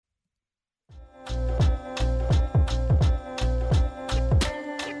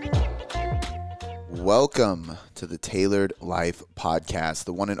welcome to the Tailored Life Podcast,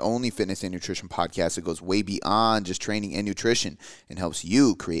 the one and only fitness and nutrition podcast that goes way beyond just training and nutrition and helps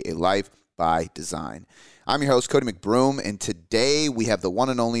you create a life by design. I'm your host, Cody McBroom, and today we have the one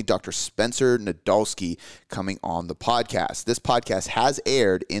and only Dr. Spencer Nadolsky coming on the podcast. This podcast has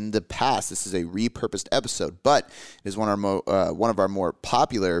aired in the past. This is a repurposed episode, but it is one of our more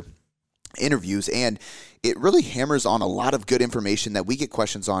popular interviews, and it really hammers on a lot of good information that we get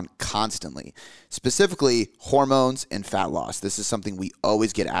questions on constantly, specifically hormones and fat loss. This is something we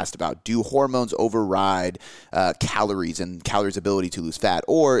always get asked about. Do hormones override calories and calories' ability to lose fat,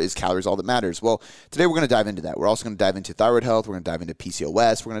 or is calories all that matters? Well, today we're going to dive into that. We're also going to dive into thyroid health. We're going to dive into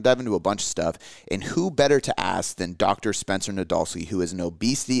PCOS. We're going to dive into a bunch of stuff. And who better to ask than Dr. Spencer Nadolsky, who is an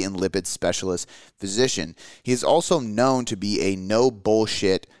obesity and lipid specialist physician. He is also known to be a no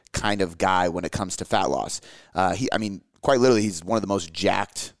bullshit kind of guy when it comes to fat loss. Quite literally, he's one of the most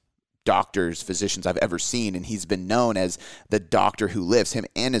jacked doctors, physicians I've ever seen, and he's been known as the doctor who lifts. Him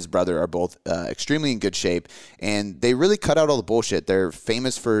and his brother are both extremely in good shape, and they really cut out all the bullshit. They're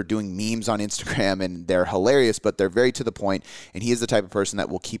famous for doing memes on Instagram, and they're hilarious, but they're very to the point, and he is the type of person that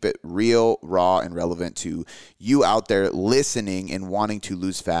will keep it real, raw, and relevant to you out there listening and wanting to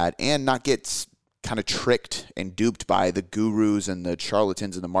lose fat and not get kind of tricked and duped by the gurus and the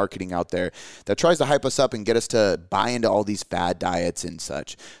charlatans and the marketing out there that tries to hype us up and get us to buy into all these fad diets and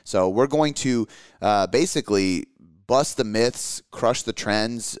such. So we're going to basically bust the myths, crush the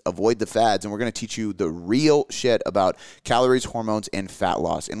trends, avoid the fads, and we're going to teach you the real shit about calories, hormones, and fat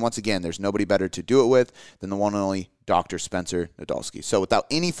loss. And once again, there's nobody better to do it with than the one and only Dr. Spencer Nadolsky. So without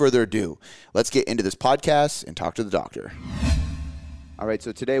any further ado, let's get into this podcast and talk to the doctor. All right,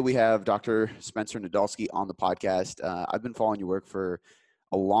 so today we have Dr. Spencer Nadolsky on the podcast. I've been following your work for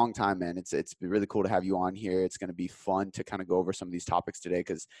a long time, man. It's been really cool to have you on here. It's going to be fun to kind of go over some of these topics today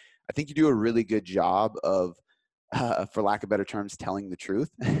because I think you do a really good job of, for lack of better terms, telling the truth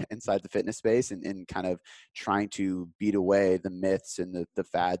inside the fitness space and kind of trying to beat away the myths and the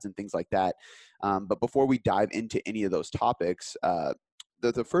fads and things like that. But before we dive into any of those topics,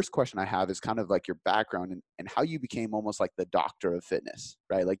 the first question I have is kind of like your background and how you became almost like the doctor of fitness,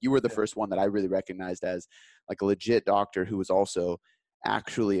 right? Like you were the first one that I really recognized as like a legit doctor who was also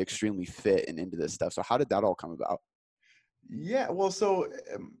actually extremely fit and into this stuff. So how did that all come about? Yeah, well, so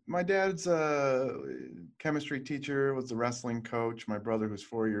my dad's a chemistry teacher, was a wrestling coach. My brother, who's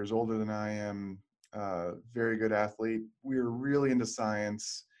 4 years older than I am, very good athlete. We were really into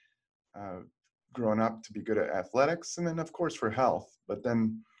science, growing up to be good at athletics, and then of course for health. But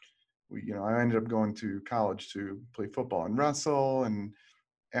then I ended up going to college to play football and wrestle. And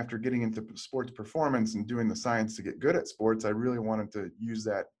after getting into sports performance and doing the science to get good at sports, I really wanted to use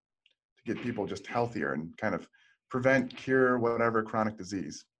that to get people just healthier and kind of prevent, cure whatever chronic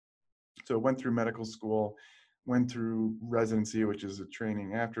disease. So I went through medical school, went through residency, which is a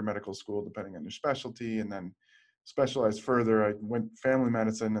training after medical school, depending on your specialty, and then specialized further. I went family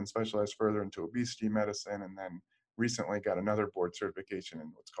medicine and specialized further into obesity medicine, and then recently got another board certification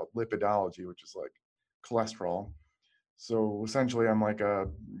in what's called lipidology, which is like cholesterol. So essentially, I'm like a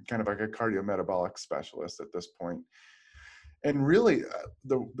kind of like a cardiometabolic specialist at this point. And really,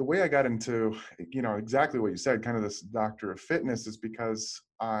 the way I got into, exactly what you said, kind of this doctor of fitness, is because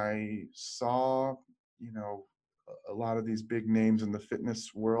I saw, a lot of these big names in the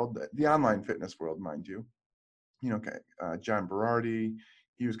fitness world, the online fitness world, mind you. John Berardi,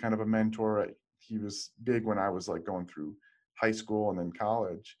 he was kind of a mentor. He was big when I was like going through high school and then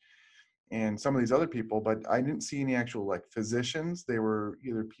college, and some of these other people, but I didn't see any actual like physicians. They were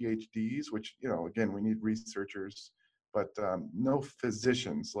either PhDs, which, again, we need researchers, but no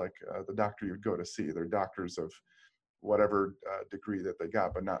physicians like the doctor you would go to see. They're doctors of whatever degree that they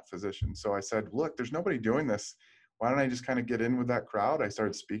got, but not physicians. So I said, look, there's nobody doing this. Why don't I just kind of get in with that crowd? I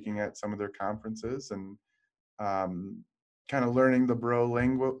started speaking at some of their conferences and kind of learning the bro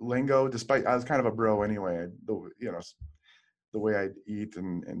lingo, despite I was kind of a bro anyway, the way I eat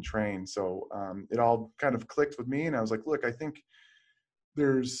and train. So it all kind of clicked with me. And I was like, look, I think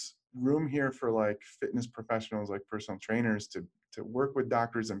there's room here for like fitness professionals, like personal trainers, to work with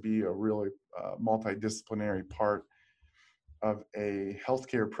doctors and be a really multidisciplinary part of a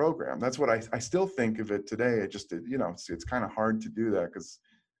healthcare program. That's what I still think of it today. It just, it's kind of hard to do that because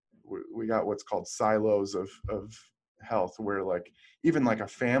we got what's called silos of health, where like even like a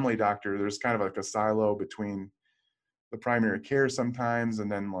family doctor, there's kind of like a silo between the primary care sometimes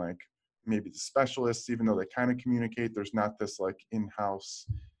and then like maybe the specialists. Even though they kind of communicate, there's not this like in-house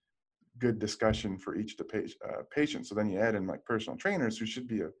good discussion for each patient. So then you add in like personal trainers, who should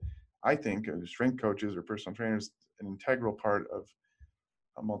be I think strength coaches or personal trainers, an integral part of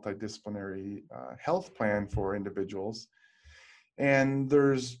a multidisciplinary health plan for individuals. And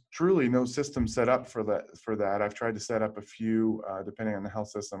there's truly no system set up for that. I've tried to set up a few, depending on the health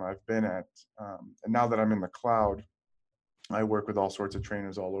system I've been at. And now that I'm in the cloud, I work with all sorts of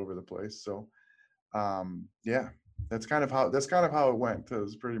trainers all over the place. So yeah, that's kind of how it went. It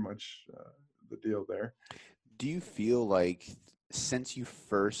was pretty much the deal there. Do you feel like since you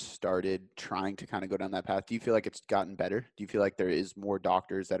first started trying to kind of go down that path, do you feel like it's gotten better? Do you feel like there is more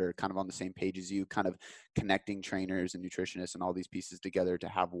doctors that are kind of on the same page as you, kind of connecting trainers and nutritionists and all these pieces together to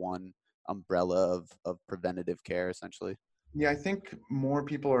have one umbrella preventative care, essentially? Yeah, I think more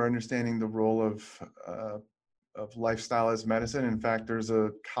people are understanding the role of lifestyle as medicine. In fact, there's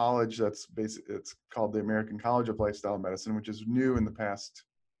a college it's called the American College of Lifestyle Medicine, which is new in the past,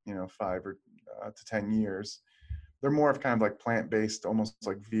 5 or to 10 years. They're more of kind of like plant-based, almost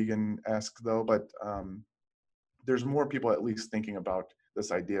like vegan-esque though, but there's more people at least thinking about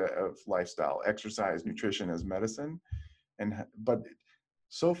this idea of lifestyle, exercise, nutrition as medicine. But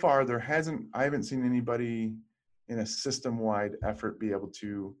so far I haven't seen anybody in a system-wide effort be able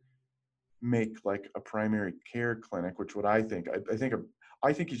to make like a primary care clinic, which what I think, I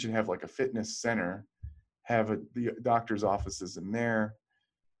think you should have like a fitness center, have the doctor's offices in there.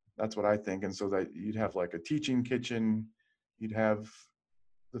 That's what I think. And so that you'd have like a teaching kitchen, you'd have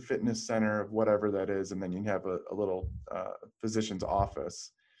the fitness center of whatever that is, and then you'd have a little physician's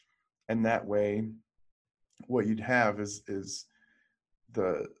office. And that way, what you'd have is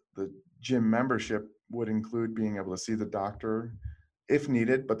the gym membership would include being able to see the doctor if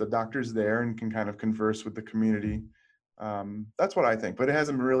needed, but the doctor's there and can kind of converse with the community. That's what I think, but it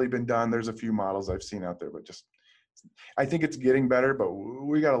hasn't really been done. There's a few models I've seen out there, but I think it's getting better, but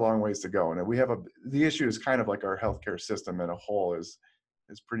we got a long ways to go. And the issue is kind of like our healthcare system in a whole is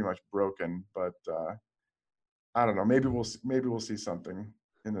pretty much broken, but I don't know, maybe we'll see something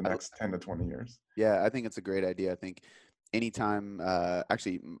in the next 10 to 20 years. Yeah, I think it's a great idea. I think anytime,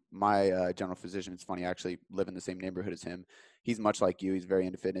 actually, my general physician, it's funny, I actually live in the same neighborhood as him. He's much like you. He's very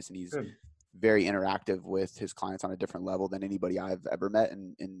into fitness, and he's Good. very interactive with his clients on a different level than anybody I've ever met.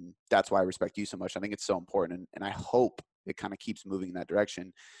 And that's why I respect you so much. I think it's so important. And I hope it kind of keeps moving in that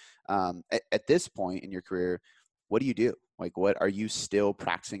direction. At this point in your career, what do you do? Like, what are you still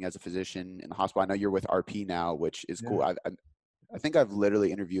practicing as a physician in the hospital? I know you're with RP now, which is cool. I think I've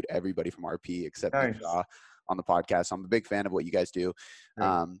literally interviewed everybody from RP except Nick Nice. Shaw on the podcast. So I'm a big fan of what you guys do.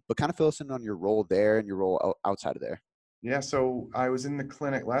 But kind of fill us in on your role there and your role outside of there. Yeah, so I was in the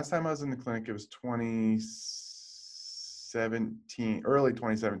clinic. Last time I was in the clinic, it was 2017, early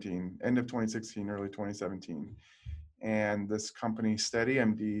 2017, end of 2016, early 2017. And this company,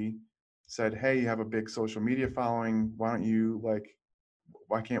 SteadyMD, said, hey, you have a big social media following. Why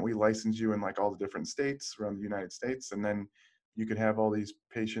can't we license you in like all the different states around the United States? And then you could have all these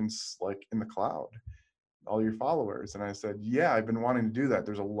patients like in the cloud, all your followers. And I said, yeah, I've been wanting to do that.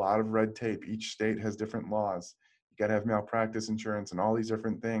 There's a lot of red tape. Each state has different laws. You got to have malpractice insurance and all these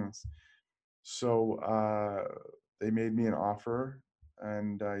different things. So they made me an offer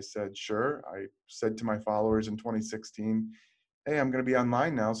and I said, sure. I said to my followers in 2016, hey, I'm going to be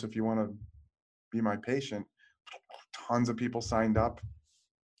online now. So if you want to be my patient, tons of people signed up.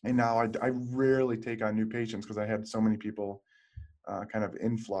 And now I rarely take on new patients because I had so many people kind of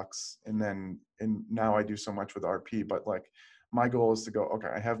influx. And now I do so much with RP, but like my goal is to go,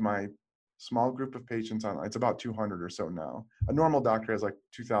 okay, I have my small group of patients on, it's about 200 or so now. A normal doctor has like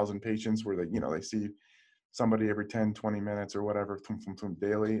 2,000 patients where they see somebody every 10, 20 minutes or whatever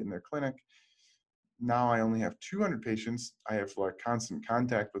daily in their clinic. Now I only have 200 patients. I have like constant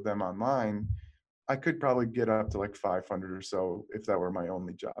contact with them online. I could probably get up to like 500 or so if that were my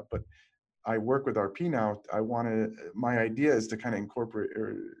only job, but I work with RP now. My idea is to kind of incorporate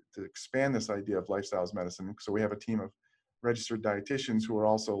or to expand this idea of lifestyles medicine. So we have a team of registered dietitians who are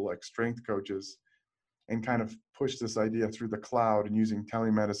also like strength coaches and kind of push this idea through the cloud and using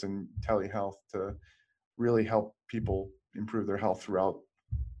telemedicine, telehealth to really help people improve their health throughout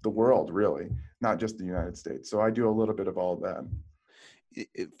the world, really, not just the United States. So I do a little bit of all of that.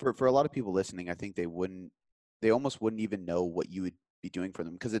 For a lot of people listening, I think they almost wouldn't even know what you would be doing for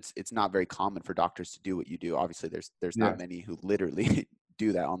them because it's not very common for doctors to do what you do. Obviously, there's not many who literally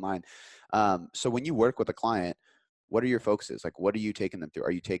do that online. So when you work with a client, what are your focuses? Like, what are you taking them through?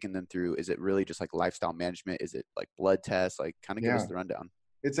 Are you taking them through? Is it really just like lifestyle management? Is it like blood tests? Like, kind of give us the rundown.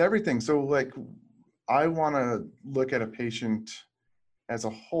 It's everything. So like, I want to look at a patient as a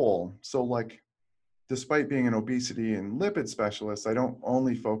whole. So like, despite being an obesity and lipid specialist, I don't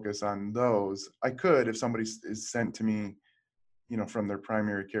only focus on those. I could if somebody is sent to me, from their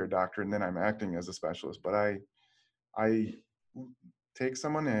primary care doctor, and then I'm acting as a specialist. But I take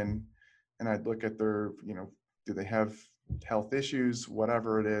someone in and I'd look at their, do they have health issues,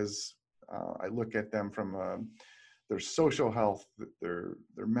 whatever it is. I look at them from their social health, their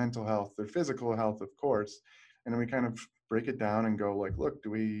mental health, their physical health, of course. And then we kind of break it down and go like, look,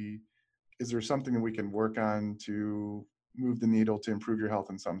 is there something that we can work on to move the needle to improve your health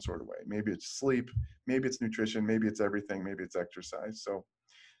in some sort of way? Maybe it's sleep, maybe it's nutrition, maybe it's everything, maybe it's exercise. So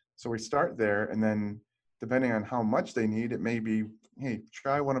we start there, and then depending on how much they need, it may be, hey,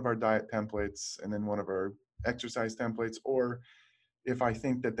 try one of our diet templates and then one of our exercise templates. Or if I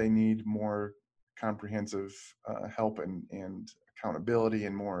think that they need more comprehensive help and accountability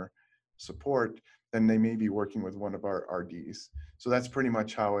and more support, then they may be working with one of our RDs. So that's pretty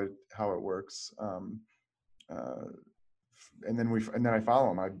much how it works. And then I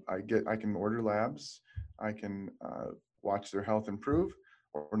follow them. I can order labs. I can watch their health improve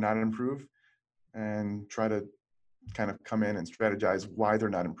or not improve, and try to kind of come in and strategize why they're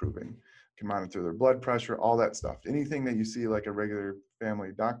not improving. Can monitor their blood pressure, all that stuff. Anything that you see like a regular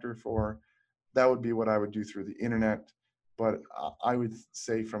family doctor for, that would be what I would do through the internet. But I would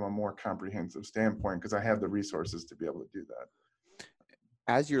say from a more comprehensive standpoint, because I have the resources to be able to do that.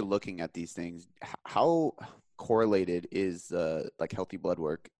 As you're looking at these things, how correlated is like healthy blood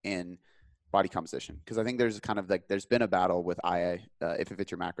work and body composition? Because I think there's kind of like there's been a battle with if it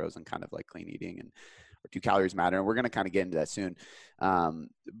fits your macros and kind of like clean eating and or do calories matter, and we're going to kind of get into that soon.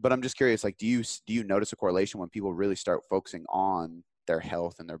 But I'm just curious, like, do you notice a correlation when people really start focusing on their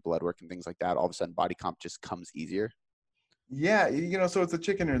health and their blood work and things like that? All of a sudden, body comp just comes easier. Yeah, so it's a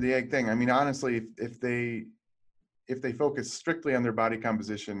chicken or the egg thing. I mean, honestly, if they focus strictly on their body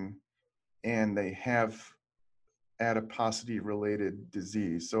composition and they have adiposity related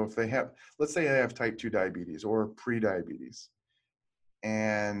disease. So if they have, let's say they have type 2 diabetes or pre-diabetes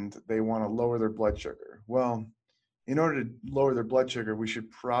and they want to lower their blood sugar. Well, in order to lower their blood sugar, we should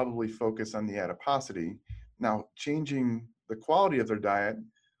probably focus on the adiposity. Now, changing the quality of their diet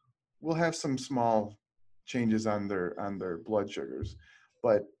will have some small changes on their blood sugars,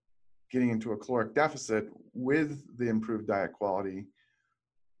 but getting into a caloric deficit with the improved diet quality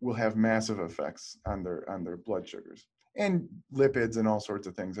will have massive effects on their blood sugars and lipids and all sorts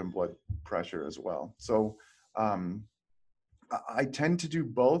of things, and blood pressure as well. So I tend to do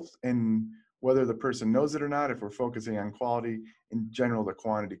both, and whether the person knows it or not, if we're focusing on quality, in general, the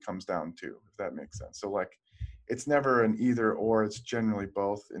quantity comes down too, if that makes sense. So like, it's never an either or, it's generally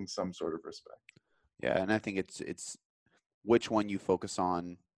both in some sort of respect. Yeah, and I think it's which one you focus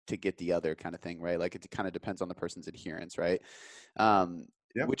on to get the other kind of thing, right? Like it kind of depends on the person's adherence, right?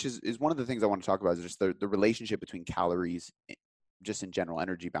 Yep. Which is one of the things I want to talk about is just the relationship between calories, just in general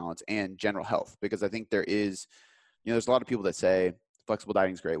energy balance, and general health. Because I think there is, there's a lot of people that say flexible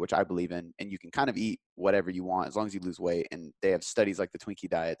dieting is great, which I believe in, and you can kind of eat whatever you want as long as you lose weight. And they have studies like the Twinkie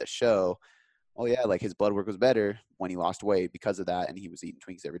diet that show, oh yeah, like his blood work was better when he lost weight because of that, and he was eating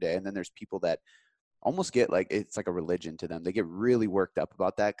Twinkies every day. And then there's people that almost get like it's like a religion to them. They get really worked up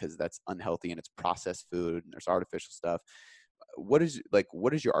about that because that's unhealthy and it's processed food and there's artificial stuff. What is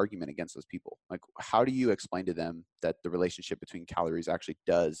your argument against those people? Like, how do you explain to them that the relationship between calories actually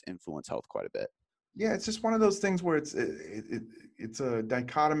does influence health quite a bit? Yeah, it's just one of those things where it's a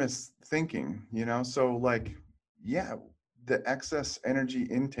dichotomous thinking, So like, yeah, the excess energy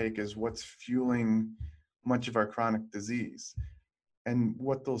intake is what's fueling much of our chronic disease. And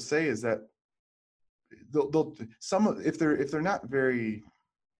what they'll say is that if they're not very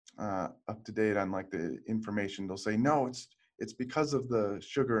up to date on like the information, they'll say no, it's because of the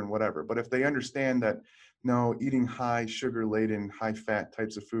sugar and whatever. But if they understand that no, eating high sugar laden, high fat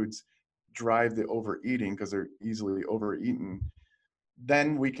types of foods drive the overeating because they're easily overeaten,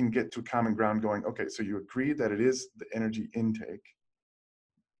 then we can get to common ground going, okay, so you agree that it is the energy intake,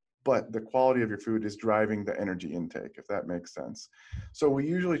 but the quality of your food is driving the energy intake, if that makes sense. So we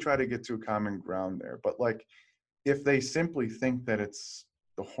usually try to get to a common ground there. But like, if they simply think that it's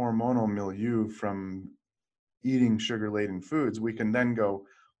the hormonal milieu from eating sugar-laden foods, we can then go,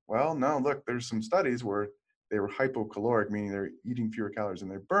 well, no, look, there's some studies where they were hypocaloric, meaning they're eating fewer calories than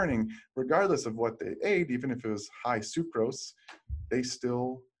they're burning, regardless of what they ate. Even if it was high sucrose, they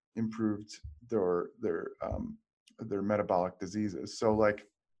still improved their metabolic diseases. So like,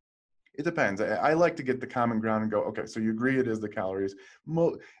 it depends. I like to get the common ground and go, okay, so you agree it is the calories.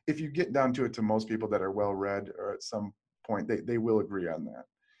 If you get down to it, to most people that are well-read, or at some point, they will agree on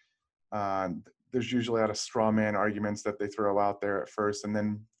that. There's usually a lot of straw man arguments that they throw out there at first, and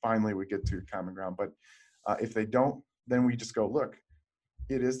then finally we get to common ground. But if they don't, then we just go, look,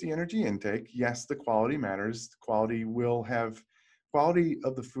 it is the energy intake. Yes, the quality matters. Quality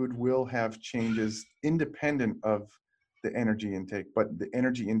of the food will have changes independent of the energy intake, but the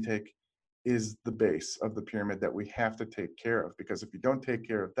energy intake is the base of the pyramid that we have to take care of, because if you don't take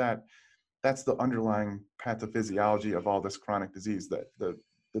care of that, that's the underlying pathophysiology of all this chronic disease, that the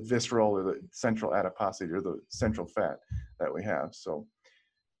visceral or the central adiposity or the central fat that we have. So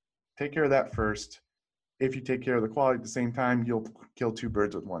take care of that first. If you take care of the quality at the same time, you'll kill two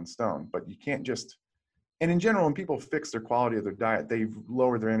birds with one stone. But you can't just, and in general, when people fix their quality of their diet, they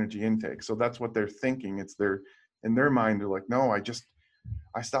lower their energy intake. So that's what they're thinking. It's in their mind, they're like, no,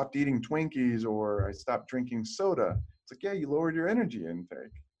 I stopped eating Twinkies, or I stopped drinking soda. It's like, yeah, you lowered your energy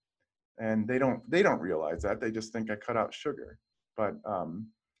intake. And they don't realize that. They just think I cut out sugar. But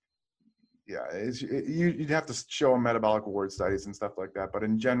yeah, you'd have to show them metabolic reward studies and stuff like that. But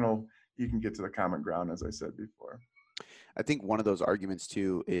in general, you can get to the common ground, as I said before. I think one of those arguments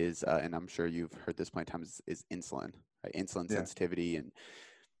too is, and I'm sure you've heard this plenty of times, is insulin, right? Insulin Yeah. sensitivity and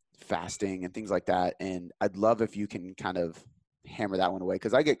fasting and things like that. And I'd love if you can kind of hammer that one away,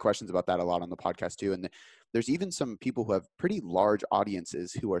 because I get questions about that a lot on the podcast too. And there's even some people who have pretty large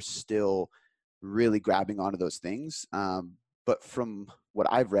audiences who are still really grabbing onto those things. But from what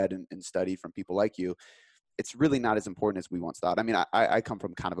I've read and studied from people like you, it's really not as important as we once thought. I mean, I come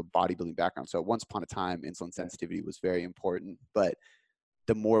from kind of a bodybuilding background. So once upon a time, insulin sensitivity was very important. But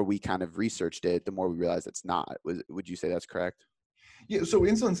the more we kind of researched it, the more we realized it's not. Would you say that's correct? Yeah, so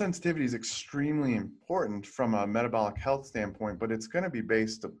insulin sensitivity is extremely important from a metabolic health standpoint, but it's going to be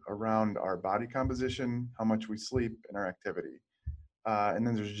based around our body composition, how much we sleep, and our activity. And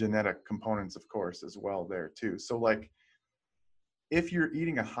then there's genetic components, of course, as well there too. So like, if you're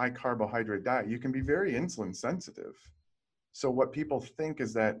eating a high carbohydrate diet, you can be very insulin sensitive. So what people think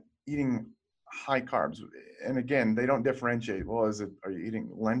is that eating high carbs, and again, they don't differentiate, well, are you eating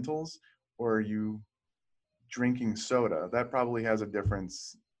lentils or are you drinking soda? That probably has a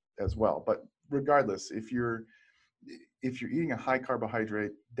difference as well. But regardless, if you're eating a high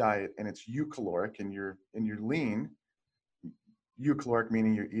carbohydrate diet and it's eucaloric and you're lean, eucaloric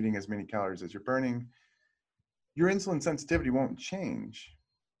meaning you're eating as many calories as you're burning, your insulin sensitivity won't change.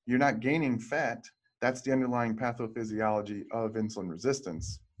 You're not gaining fat. That's the underlying pathophysiology of insulin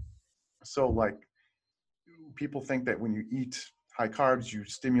resistance. So like, people think that when you eat high carbs, you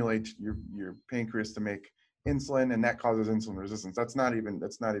stimulate your pancreas to make insulin, and that causes insulin resistance. That's not even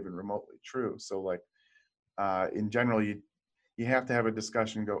remotely true. So like, in general, you have to have a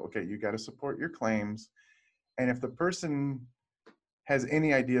discussion and go, okay, you got to support your claims. And if the person has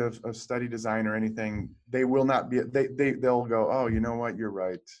any idea of study design or anything, they will not be, they'll go, oh, you know what, you're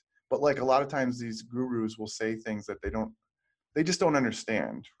right. But like, a lot of times these gurus will say things that they just don't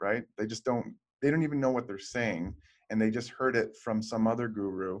understand, right? They don't even know what they're saying. And they just heard it from some other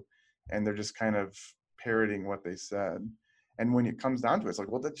guru, and they're just kind of parroting what they said. And when it comes down to it, it's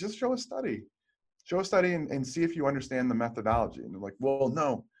like, well, just show a study. Show a study and see if you understand the methodology. And they're like, well,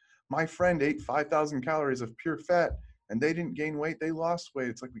 no, my friend ate 5,000 calories of pure fat and they didn't gain weight, they lost weight.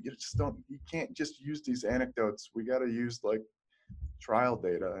 It's like, you can't just use these anecdotes. We got to use like trial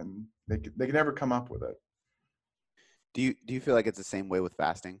data, and they can never come up with it. Do you feel like it's the same way with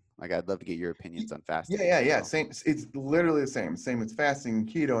fasting? Like, I'd love to get your opinions on fasting. Yeah. Well. Same. It's literally the same. Same with fasting and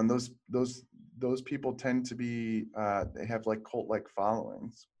keto, and those people tend to be they have like cult-like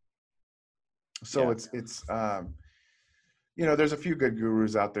followings. So yeah. It's there's a few good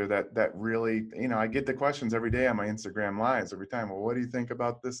gurus out there that really, I get the questions every day on my Instagram lives every time. Well, what do you think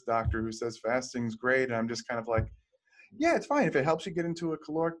about this doctor who says fasting's great? And I'm just kind of like, yeah, it's fine. If it helps you get into a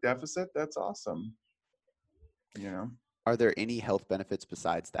caloric deficit, that's awesome. Are there any health benefits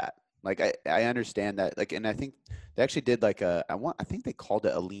besides that? Like, I understand that, like, and I think they actually did like I think they called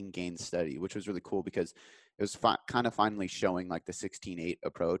it a lean gain study, which was really cool because it was kind of finally showing like the 16-8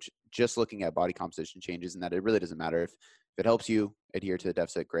 approach, just looking at body composition changes, and that it really doesn't matter if it helps you adhere to the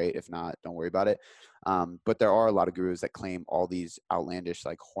deficit, great. If not, don't worry about it. But there are a lot of gurus that claim all these outlandish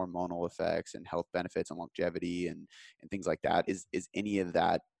like hormonal effects and health benefits and longevity and things like that. Is any of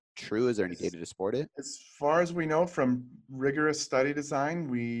that true? Is there any data to support it? As far as we know from rigorous study design,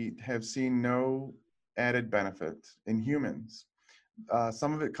 we have seen no added benefit in humans.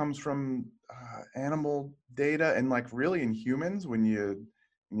 Some of it comes from animal data, and like really in humans, when you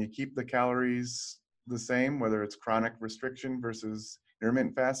keep the calories the same, whether it's chronic restriction versus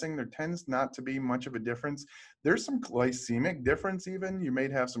intermittent fasting, there tends not to be much of a difference. There's some glycemic difference even. You may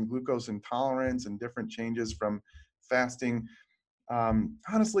have some glucose intolerance and different changes from fasting.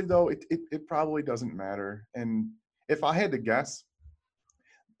 Honestly, though, it probably doesn't matter. And if I had to guess,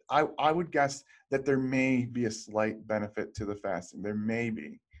 I would guess that there may be a slight benefit to the fasting. There may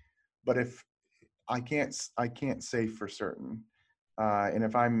be, but if I can't say for certain. And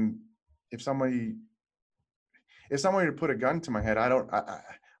if if someone were to put a gun to my head,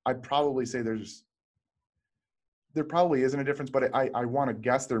 I'd probably say there probably isn't a difference, but I want to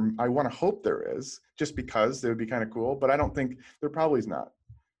guess I want to hope there is, just because it would be kind of cool, but I don't think there probably is not.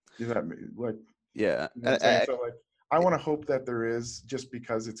 Is that like, Yeah. you know what I'm saying? So like, I want to hope that there is, just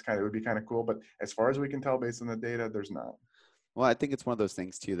because it would be kind of cool, but as far as we can tell based on the data, there's not. Well, I think it's one of those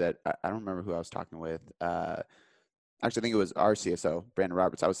things too that I don't remember who I was talking with. Actually, I think it was our CSO, Brandon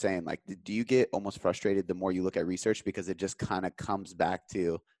Roberts. I was saying, like, do you get almost frustrated the more you look at research because it just kind of comes back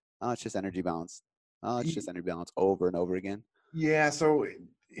to, oh, it's just energy balance. Oh, it's just energy balance over and over again. Yeah. So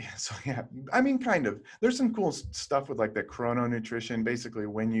yeah, I mean, kind of. There's some cool stuff with like the chrononutrition. Basically,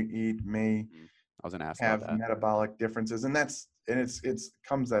 when you eat may I was gonna ask about have that. metabolic differences, and it's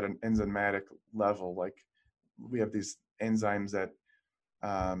comes at an enzymatic level. Like, we have these enzymes that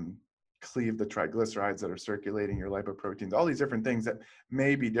cleave the triglycerides that are circulating your lipoproteins, all these different things that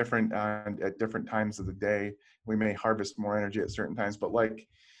may be different at different times of the day. We may harvest more energy at certain times, but like,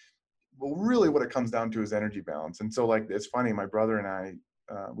 well, really what it comes down to is energy balance. And so like, it's funny, my brother and I,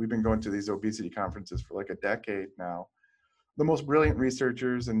 we've been going to these obesity conferences for like a decade now. The most brilliant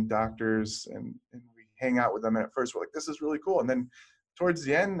researchers and doctors, and we hang out with them. And at first we're like, this is really cool. And then towards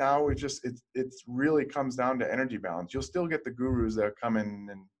the end now, it really comes down to energy balance. You'll still get the gurus that come in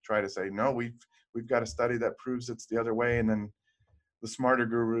and try to say, no, we've got a study that proves it's the other way. And then the smarter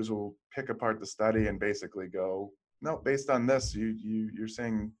gurus will pick apart the study and basically go, no, based on this, you're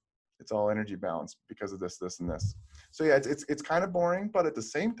saying it's all energy balance because of this, and this. So yeah, it's kind of boring, but at the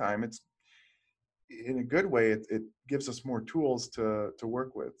same time, it's, in a good way, it gives us more tools to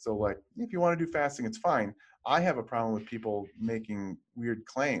work with. So like, if you want to do fasting, it's fine. I have a problem with people making weird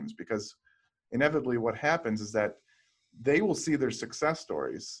claims, because inevitably what happens is that they will see their success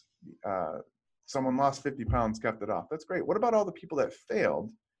stories. Someone lost 50 pounds, kept it off. That's great. What about all the people that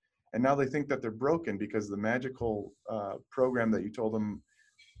failed, and now they think that they're broken because the magical program that you told them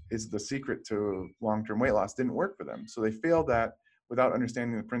is the secret to long-term weight loss didn't work for them? So they failed that without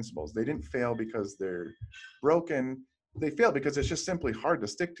understanding the principles. They didn't fail because they're broken. They failed because it's just simply hard to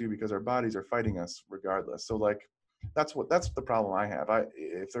stick to, because our bodies are fighting us regardless. So like, that's the problem I have.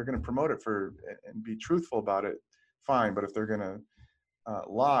 If they're going to promote it and be truthful about it, fine. But if they're going to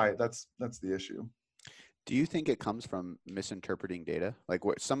lie, that's the issue. Do you think it comes from misinterpreting data? Like,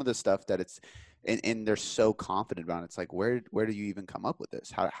 what some of the stuff that it's, and they're so confident about it, it's like, where do you even come up with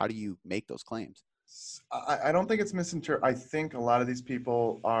this? How do you make those claims? I don't think it's misinterpreted. I think a lot of these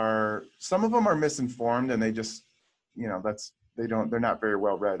people some of them are misinformed, and they just, they're not very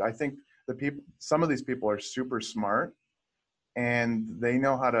well read. I think some of these people are super smart, and they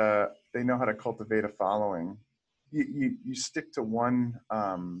know how to cultivate a following. You stick to one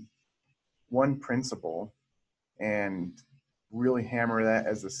principle and really hammer that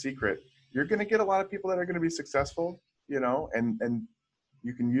as the secret, you're going to get a lot of people that are going to be successful, and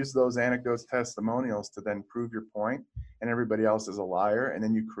you can use those anecdotes, testimonials to then prove your point, and everybody else is a liar. And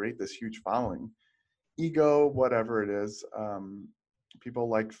then you create this huge following. Ego, whatever it is, people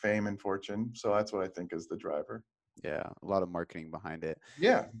like fame and fortune. So that's what I think is the driver. Yeah, a lot of marketing behind it.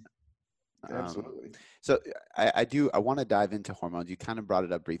 Yeah, Um, absolutely. so I want to dive into hormones. You kind of brought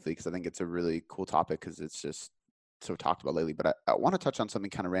it up briefly because I think it's a really cool topic because it's just so talked about lately. But I want to touch on something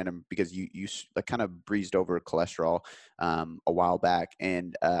kind of random because you like kind of breezed over cholesterol a while back,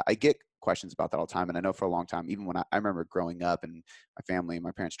 and I get questions about that all the time. And I know for a long time, even when I remember growing up and my family and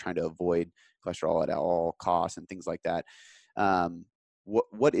my parents trying to avoid cholesterol at all costs and things like that.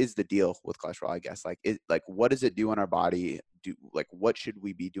 What is the deal with cholesterol? I guess what does it do in our body? What should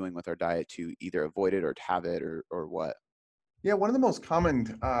we be doing with our diet to either avoid it or to have it or what? Yeah, one of the most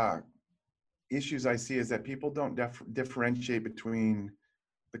common issues I see is that people don't differentiate between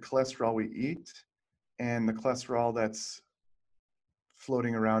the cholesterol we eat and the cholesterol that's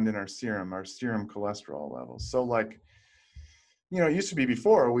floating around in our serum cholesterol levels. So like, it used to be,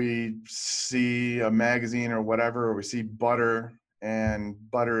 before we see a magazine or whatever, or we see butter, and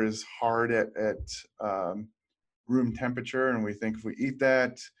butter is hard at room temperature, and we think if we eat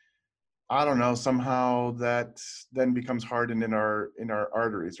that, I don't know, somehow that then becomes hardened in our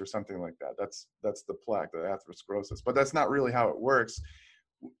arteries or something like that. That's the plaque, the atherosclerosis. But that's not really how it works.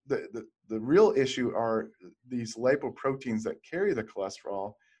 The real issue are these lipoproteins that carry the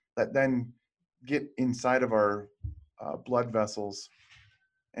cholesterol that then get inside of our blood vessels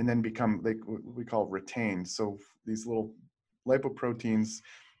and then become, we call retained. So these little lipoproteins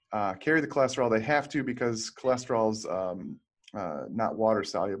carry the cholesterol. They have to, because cholesterol's not water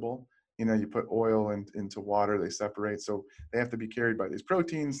soluble. You put oil into water, they separate. So they have to be carried by these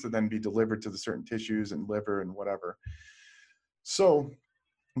proteins to then be delivered to the certain tissues and liver and whatever. So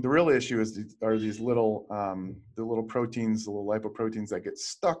The real issue are these little, the little proteins, the little lipoproteins that get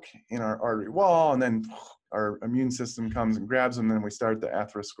stuck in our artery wall, and then our immune system comes and grabs them, and then we start the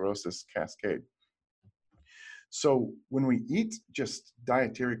atherosclerosis cascade. So when we eat just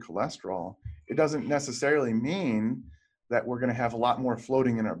dietary cholesterol, it doesn't necessarily mean that we're going to have a lot more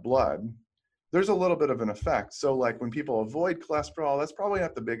floating in our blood. There's a little bit of an effect. So like when people avoid cholesterol, that's probably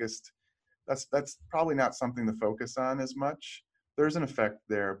not the biggest, that's probably not something to focus on as much. There's an effect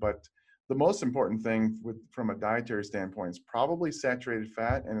there, but the most important thing from a dietary standpoint is probably saturated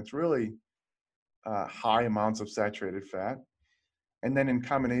fat, and it's really high amounts of saturated fat. And then in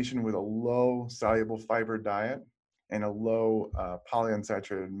combination with a low soluble fiber diet and a low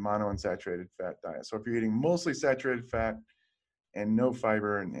polyunsaturated, monounsaturated fat diet. So if you're eating mostly saturated fat and no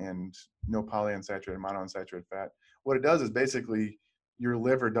fiber and no polyunsaturated, monounsaturated fat, what it does is basically your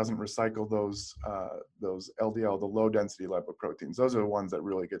liver doesn't recycle those LDL, the low density lipoproteins. Those are the ones that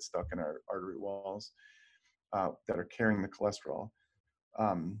really get stuck in our artery walls that are carrying the cholesterol.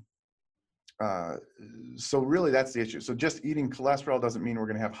 So really that's the issue. So just eating cholesterol doesn't mean we're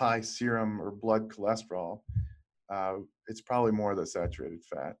going to have high serum or blood cholesterol. It's probably more the saturated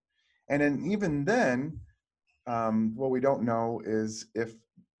fat. And then even then, what we don't know is if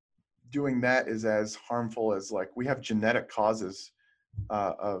doing that is as harmful as, like, we have genetic causes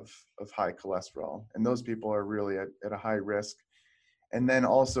of high cholesterol, and those people are really at a high risk. And then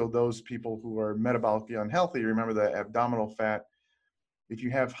also those people who are metabolically unhealthy, remember the abdominal fat. If you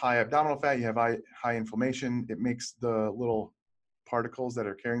have high abdominal fat, you have high inflammation. It makes the little particles that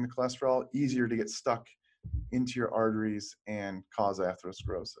are carrying the cholesterol easier to get stuck into your arteries and cause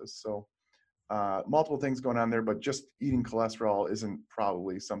atherosclerosis. So multiple things going on there, but just eating cholesterol isn't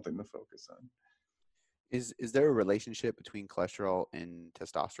probably something to focus on. Is there a relationship between cholesterol and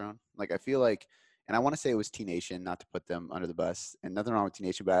testosterone? Like, I feel like, and I want to say it was T Nation, not to put them under the bus, and nothing wrong with T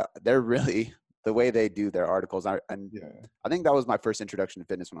Nation, but they're really, the way they do their articles. And Yeah. I think that was my first introduction to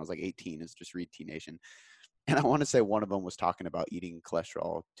fitness when I was like 18, is just read T Nation. And I want to say one of them was talking about eating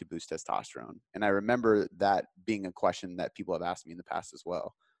cholesterol to boost testosterone. And I remember that being a question that people have asked me in the past as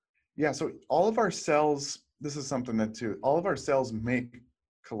well. Yeah. So all of our cells, this is something that too, all of our cells make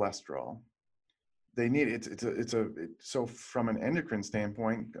cholesterol. They need it. So from an endocrine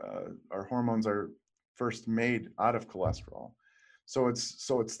standpoint, our hormones are first made out of cholesterol. So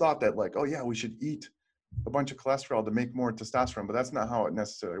it's thought that, like, oh yeah, we should eat a bunch of cholesterol to make more testosterone, but that's not how it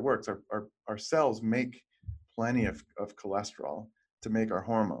necessarily works. Our cells make plenty of cholesterol to make our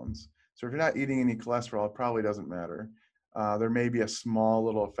hormones. So if you're not eating any cholesterol, it probably doesn't matter. There may be a small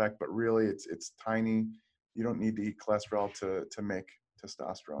little effect, but really it's tiny. You don't need to eat cholesterol to make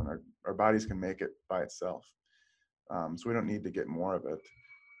testosterone. Our bodies can make it by itself. So we don't need to get more of it.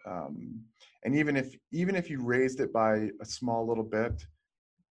 And even if you raised it by a small little bit,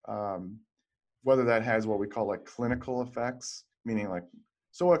 whether that has what we call like clinical effects, meaning like,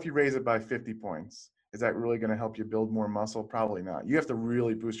 so if you raise it by 50 points, is that really going to help you build more muscle? Probably not. You have to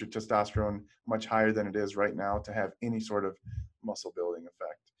really boost your testosterone much higher than it is right now to have any sort of muscle building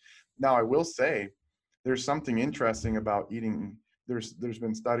effect. Now, I will say there's something interesting about eating. There's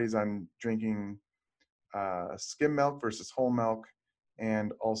been studies on drinking skim milk versus whole milk,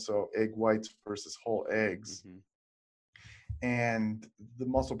 and also egg whites versus whole eggs. Mm-hmm. And the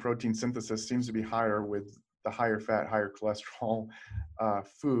muscle protein synthesis seems to be higher with the higher fat, higher cholesterol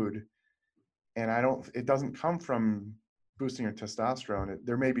food. And it doesn't come from boosting your testosterone.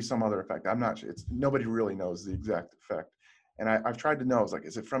 There may be some other effect. I'm not sure. Nobody really knows the exact effect. And I've tried to know, it's like,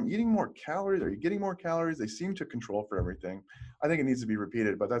 is it from eating more calories? Are you getting more calories? They seem to control for everything. I think it needs to be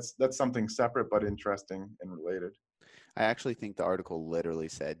repeated, but that's something separate but interesting and related. I actually think the article literally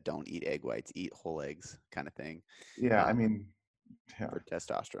said, don't eat egg whites, eat whole eggs, kind of thing. Yeah, I mean, yeah. For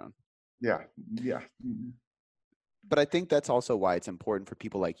testosterone. Yeah. But I think that's also why it's important for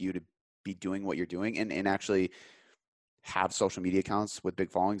people like you to be doing what you're doing and actually have social media accounts with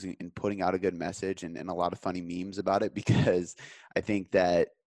big followings and putting out a good message and a lot of funny memes about it, because I think that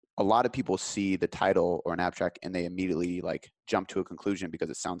a lot of people see the title or an abstract and they immediately like jump to a conclusion because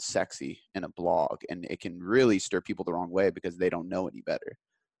it sounds sexy in a blog, and it can really stir people the wrong way because they don't know any better.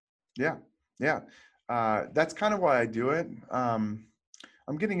 Yeah. That's kind of why I do it. I'm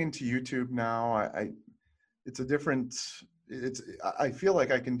getting into YouTube now. I feel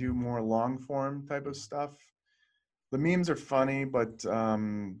like I can do more long form type of stuff. The memes are funny, but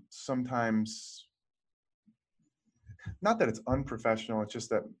sometimes, not that it's unprofessional, it's just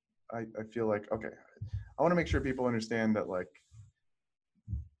that I feel like, okay, I want to make sure people understand that like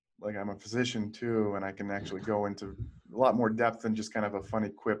I'm a physician too, and I can actually go into a lot more depth than just kind of a funny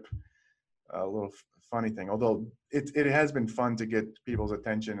quip, a little funny thing. Although it has been fun to get people's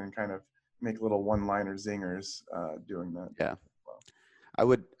attention and kind of make little one-liner zingers doing that. Yeah.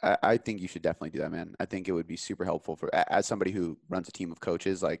 Well, I think you should definitely do that, man. I think it would be super helpful as somebody who runs a team of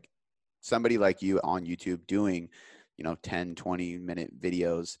coaches, like somebody like you on YouTube doing, 10, 20-minute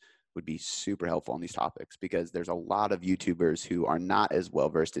videos would be super helpful on these topics, because there's a lot of YouTubers who are not as well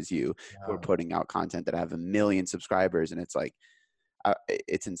versed as you, who are putting out content that have 1 million subscribers. And it's like,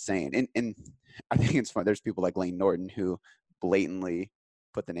 it's insane. And I think it's fun. There's people like Lane Norton who blatantly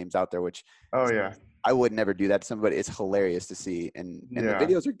put the names out there, which oh yeah, I would never do that to somebody. It's hilarious to see. And the yeah.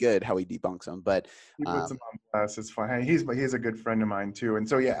 videos are good, how he debunks them. But He puts them on blast. It's fine. He's a good friend of mine too. And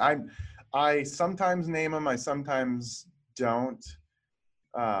so yeah, I sometimes name him. I sometimes don't.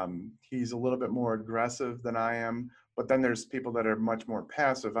 He's a little bit more aggressive than I am. But then there's people that are much more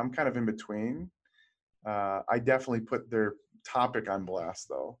passive. I'm kind of in between. I definitely put their topic on blast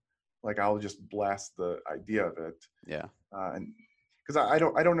though. Like I'll just blast the idea of it. yeah. And because I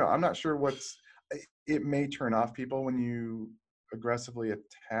don't know. I'm not sure it may turn off people when you aggressively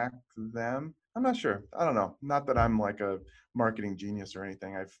attack them. I'm not sure. I don't know. Not that I'm like a marketing genius or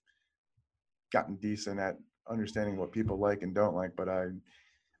anything. I've gotten decent at understanding what people like and don't like, but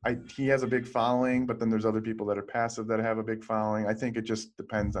he has a big following, but then there's other people that are passive that have a big following. I think it just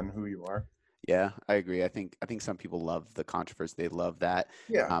depends on who you are. Yeah, I agree. I think some people love the controversy. They love that.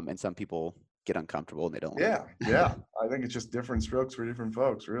 Yeah. And some people get uncomfortable and they don't like Yeah. it. Yeah. I think it's just different strokes for different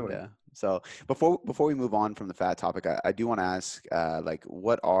folks, really. Yeah. So before we move on from the fat topic, I do want to ask, like,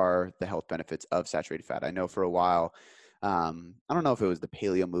 what are the health benefits of saturated fat? I know for a while, I don't know if it was the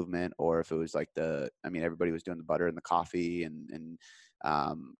paleo movement or if it was like everybody was doing the butter and the coffee and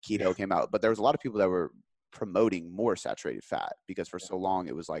keto came out, but there was a lot of people that were promoting more saturated fat because for so long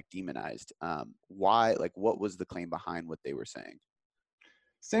it was like demonized. Why? Like, what was the claim behind what they were saying?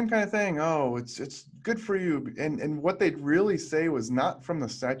 Same kind of thing. Oh, it's good for you. And what they'd really say was not from the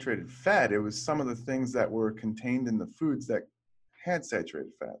saturated fat. It was some of the things that were contained in the foods that had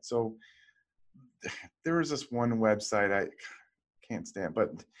saturated fat. So there was this one website I can't stand, but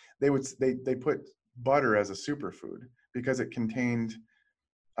they put butter as a superfood because it contained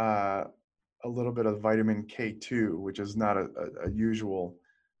a little bit of vitamin K2, which is not a usual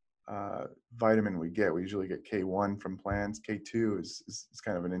vitamin we get. We usually get K1 from plants. K2 is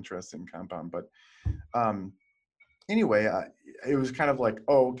kind of an interesting compound. But anyway, it was kind of like,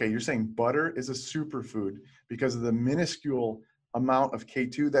 oh, okay, you're saying butter is a superfood because of the minuscule amount of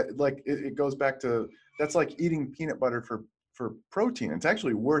K2 that, like, it goes back to, that's like eating peanut butter for protein. It's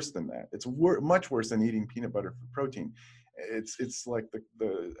actually worse than that. It's much worse than eating peanut butter for protein. It's like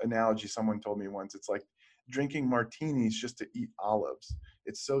the analogy someone told me once. It's like drinking martinis just to eat olives.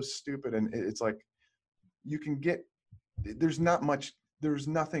 It's so stupid. And it's like, there's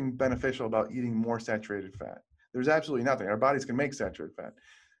nothing beneficial about eating more saturated fat. There's absolutely nothing. Our bodies can make saturated fat.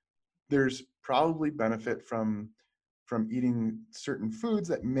 There's probably benefit from eating certain foods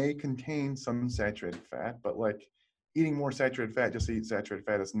that may contain some saturated fat, but like eating more saturated fat just to eat saturated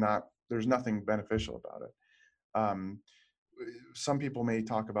fat there's nothing beneficial about it. Some people may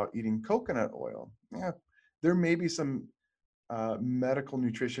talk about eating coconut oil. Yeah, there may be some medical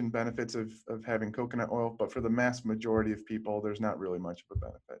nutrition benefits of having coconut oil, but for the mass majority of people, there's not really much of a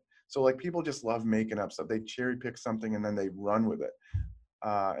benefit. So like people just love making up stuff. They cherry pick something and then they run with it.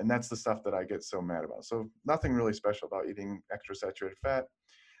 And that's the stuff that I get so mad about. So nothing really special about eating extra saturated fat.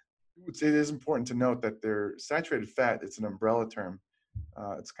 It is important to note that saturated fat, it's an umbrella term.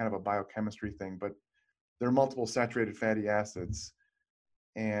 It's kind of a biochemistry thing, but there are multiple saturated fatty acids,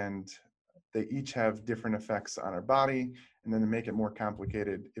 and they each have different effects on our body. And then to make it more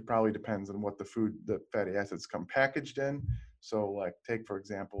complicated, it probably depends on what the fatty acids come packaged in. So like take, for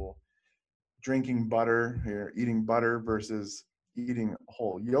example, drinking butter, eating butter versus eating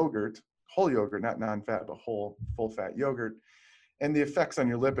whole yogurt, not non-fat, but whole full-fat yogurt. And the effects on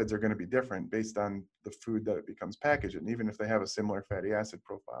your lipids are going to be different based on the food that it becomes packaged in, even if they have a similar fatty acid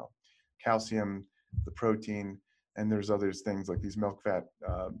profile. Calcium, the protein, and there's others things like these milk fat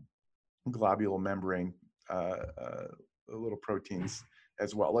globule membrane little proteins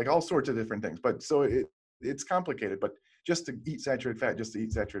as well, like all sorts of different things. But so it's complicated, but just to eat saturated fat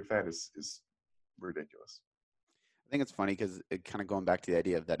is ridiculous. I think it's funny because it kind of going back to the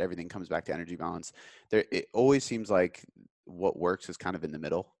idea of that everything comes back to energy balance. It always seems like what works is kind of in the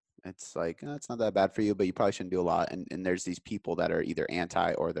middle. It's like, it's not that bad for you, but you probably shouldn't do a lot. And there's these people that are either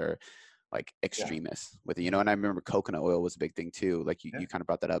anti or they're like extremists with it, and I remember coconut oil was a big thing too. Like you kind of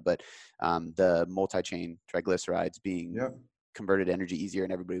brought that up, but the multi-chain triglycerides being converted to energy easier,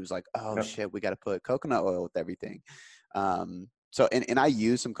 and everybody was like, oh shit, we got to put coconut oil with everything. So, and I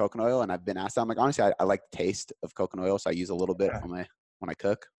use some coconut oil, and I've been asked, I'm like, honestly, I like the taste of coconut oil. So I use a little bit Yeah. when I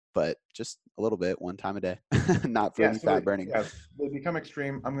cook, but just a little bit one time a day, not for Yeah. any So fat burning. yeah, they become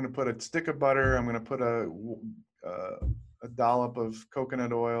extreme. I'm going to put a stick of butter. I'm going to put a dollop of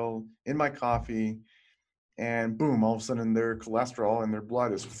coconut oil in my coffee, and boom, all of a sudden their cholesterol in their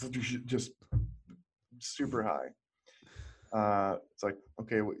blood is just super high. It's like,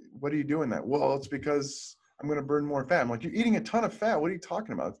 okay, what are you doing that? Well, it's because I'm going to burn more fat. I'm like, you're eating a ton of fat. What are you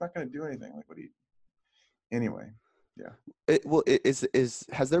talking about? It's not going to do anything. Like, what do you? Anyway, yeah.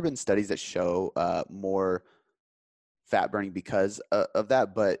 Has there been studies that show more fat burning because of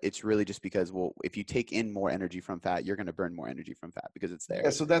that? But it's really just because, well, if you take in more energy from fat, you're going to burn more energy from fat because it's Yeah.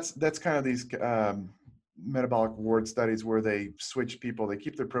 there. So that's kind of these metabolic reward studies where they switch people. They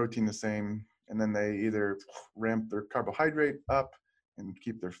keep their protein the same, and then they either ramp their carbohydrate up and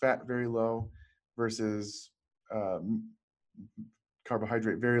keep their fat very low, versus um,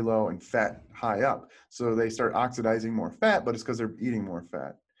 carbohydrate very low and fat high up. So they start oxidizing more fat, but it's because they're eating more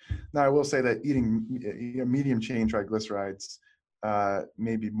fat. Now, I will say that eating medium chain triglycerides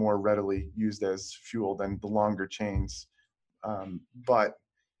may be more readily used as fuel than the longer chains, but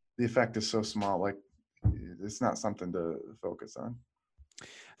the effect is so small. Like, it's not something to focus on.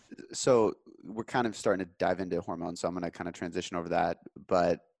 So we're kind of starting to dive into hormones, so I'm going to kind of transition over that.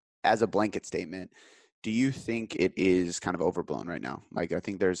 But as a blanket statement, do you think it is kind of overblown right now? Like, I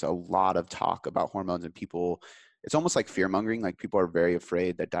think there's a lot of talk about hormones, and people, it's almost like fear mongering. Like, people are very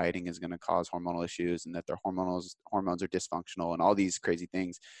afraid that dieting is going to cause hormonal issues and that their hormones are dysfunctional and all these crazy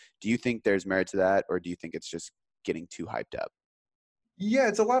things. Do you think there's merit to that, or do you think it's just getting too hyped up? Yeah,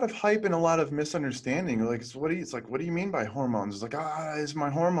 it's a lot of hype and a lot of misunderstanding. Like, so what do you mean by hormones? It's like, it's my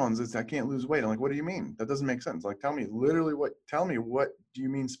hormones. I can't lose weight. I'm like, what do you mean? That doesn't make sense. Like, tell me what do you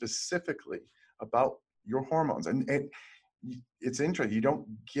mean specifically about your hormones? And it's interesting. You don't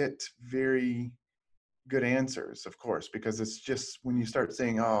get very good answers, of course, because it's just when you start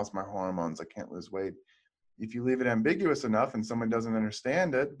saying, oh, it's my hormones, I can't lose weight. If you leave it ambiguous enough and someone doesn't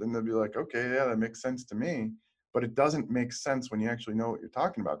understand it, then they'll be like, okay, yeah, that makes sense to me. But it doesn't make sense when you actually know what you're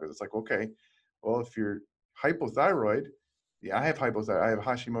talking about, because it's like, okay, well, if you're hypothyroid, yeah, I have hypothyroid. I have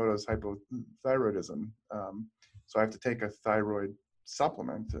Hashimoto's hypothyroidism. So I have to take a thyroid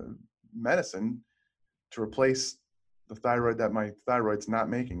supplement, medicine, to replace the thyroid that my thyroid's not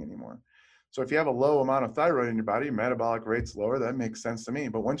making anymore. So if you have a low amount of thyroid in your body, metabolic rate's lower, that makes sense to me.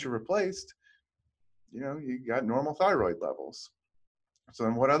 But once you're replaced, you got normal thyroid levels. So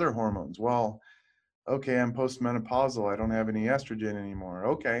then what other hormones? Well, okay, I'm postmenopausal. I don't have any estrogen anymore.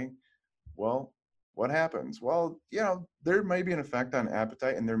 Okay, well, what happens? Well, there may be an effect on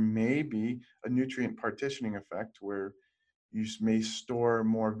appetite, and there may be a nutrient partitioning effect where you may store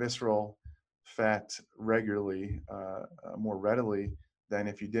more visceral fat regularly, more readily than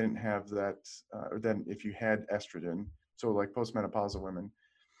if you didn't have that, or than if you had estrogen. So like postmenopausal women.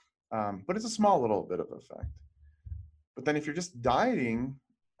 But it's a small little bit of effect. But then if you're just dieting,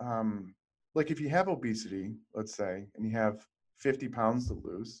 like if you have obesity, let's say, and you have 50 pounds to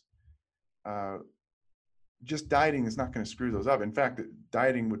lose, uh, just dieting is not going to screw those up. In fact,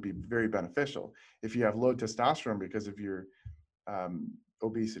 dieting would be very beneficial. If you have low testosterone because of your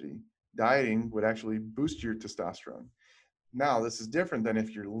obesity, dieting would actually boost your testosterone. Now, this is different than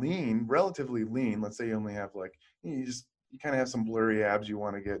if you're lean, relatively lean. Let's say you only have like, you kind of have some blurry abs, you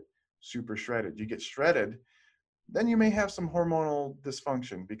want to get super shredded. You get shredded, then you may have some hormonal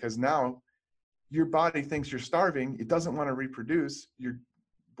dysfunction, because now your body thinks you're starving. It doesn't want to reproduce. Your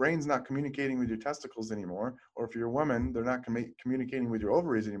brain's not communicating with your testicles anymore. Or if you're a woman, they're not communicating with your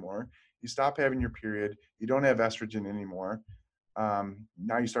ovaries anymore. You stop having your period. You don't have estrogen anymore.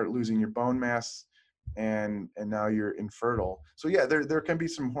 Now you start losing your bone mass, and now you're infertile. So yeah, there can be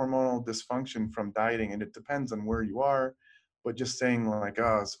some hormonal dysfunction from dieting, and it depends on where you are. But just saying like,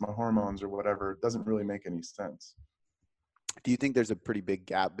 oh, it's my hormones or whatever, doesn't really make any sense. Do you think there's a pretty big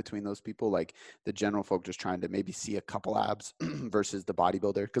gap between those people, like the general folk just trying to maybe see a couple abs versus the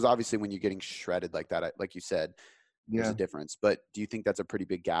bodybuilder? Because obviously when you're getting shredded like that, like you said, there's a Yeah. difference. But do you think that's a pretty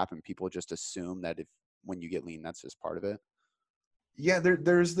big gap and people just assume that if when you get lean, that's just part of it? Yeah,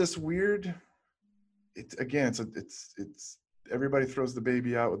 there's this weird, it's everybody throws the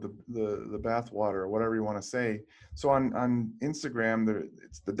baby out with the bathwater, or whatever you want to say. So on Instagram,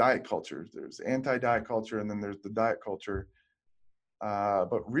 it's the diet culture. There's anti-diet culture, and then there's the diet culture.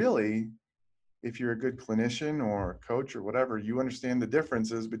 But really, if you're a good clinician or coach or whatever, you understand the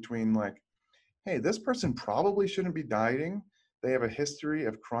differences between, like, hey, this person probably shouldn't be dieting. They have a history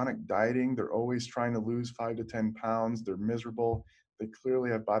of chronic dieting. They're always trying to lose 5 to 10 pounds. They're miserable. They clearly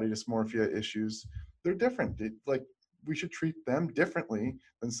have body dysmorphia issues. They're different. Like, we should treat them differently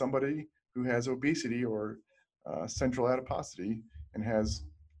than somebody who has obesity or central adiposity and has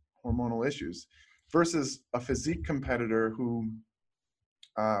hormonal issues, versus a physique competitor who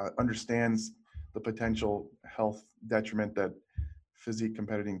understands the potential health detriment that physique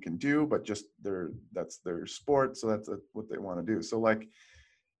competing can do, but just that's their sport, so that's what they want to do. So like,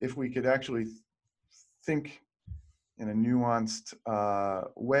 if we could actually think in a nuanced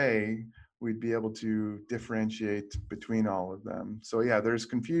way, we'd be able to differentiate between all of them. So yeah, there's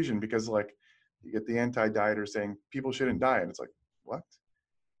confusion because like you get the anti-dieters saying people shouldn't diet. It's like, what?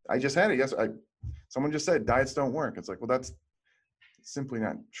 I just had it. Yes, someone just said diets don't work. It's like, well, that's simply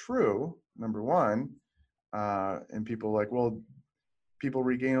not true. Number one, and people like, well, people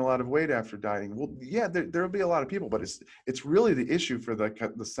regain a lot of weight after dieting. Well, yeah, there'll be a lot of people, but it's really the issue for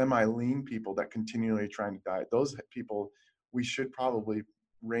the semi-lean people that continually trying to diet. Those people, we should probably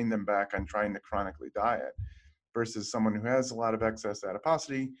rein them back on trying to chronically diet, versus someone who has a lot of excess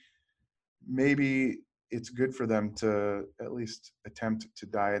adiposity. Maybe it's good for them to at least attempt to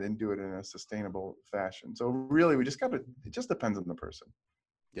diet and do it in a sustainable fashion. So really, it just depends on the person.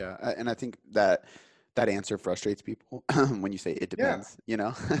 Yeah, and I think that answer frustrates people when you say it Yeah, depends, you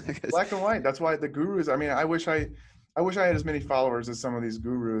know? 'Cause- black and white. That's why the gurus. I mean, I wish I had as many followers as some of these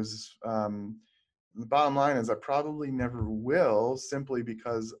gurus. The bottom line is, I probably never will, simply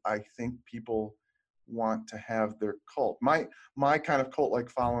because I think people want to have their cult. My kind of cult like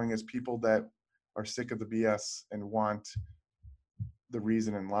following is people that are sick of the BS and want the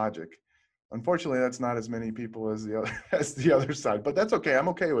reason and logic. Unfortunately, that's not as many people as the other as the other side, but that's okay. I'm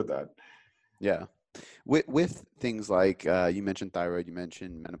okay with that. yeah. With things like you mentioned thyroid, you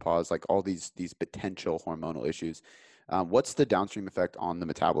mentioned menopause, like all these potential hormonal issues, what's the downstream effect on the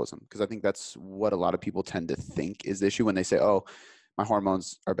metabolism? Because I think that's what a lot of people tend to think is the issue when they say, "Oh, my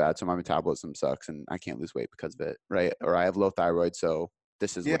hormones are bad, so my metabolism sucks, and I can't lose weight because of it," right? Or I have low thyroid, so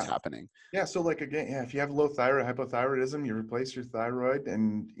this is what's Yeah. happening. Yeah, so like again, yeah, if you have low thyroid, hypothyroidism, you replace your thyroid,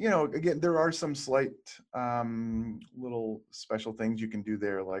 and again, there are some slight little special things you can do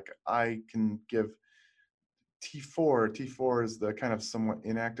there. Like I can give T4. T4 is the kind of somewhat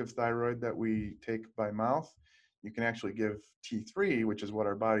inactive thyroid that we take by mouth. You can actually give T3, which is what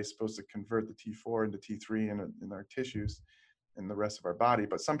our body's supposed to convert the T4 into T3 in our tissues and the rest of our body.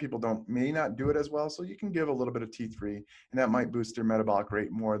 But some people may not do it as well. So you can give a little bit of T3, and that might boost their metabolic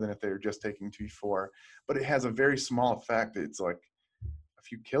rate more than if they were just taking T4. But it has a very small effect. It's like a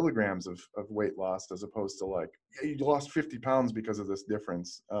few kilograms of weight lost, as opposed to like, yeah, you lost 50 pounds because of this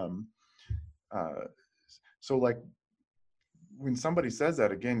difference. Uh, so like, when somebody says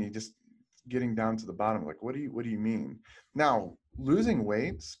that, again, you just getting down to the bottom, like, what do you mean? Now, losing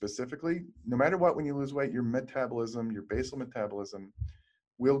weight specifically, no matter what, when you lose weight, your metabolism, your basal metabolism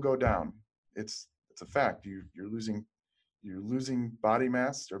will go down. It's a fact. You're losing body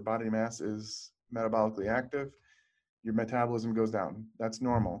mass, or body mass is metabolically active. Your metabolism goes down. That's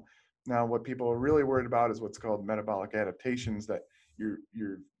normal. Now, what people are really worried about is what's called metabolic adaptations, that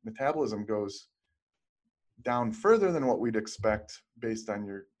your metabolism goes down further than what we'd expect based on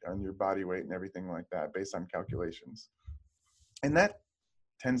your body weight and everything like that, based on calculations. And that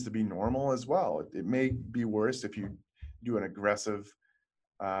tends to be normal as well. It may be worse if you do an aggressive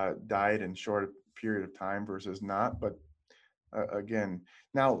diet in short period of time versus not. But again,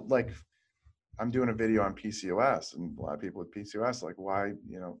 now, like, I'm doing a video on PCOS, and a lot of people with PCOS, like, why,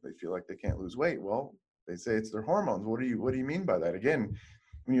 they feel like they can't lose weight. Well, they say it's their hormones. What do you mean by that? Again,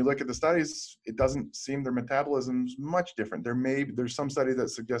 when you look at the studies, it doesn't seem their metabolism's much different. There's some study that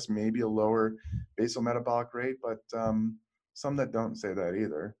suggests maybe a lower basal metabolic rate, but some that don't say that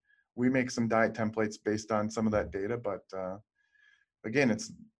either. We make some diet templates based on some of that data, but again,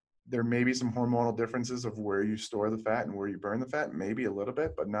 there may be some hormonal differences of where you store the fat and where you burn the fat, maybe a little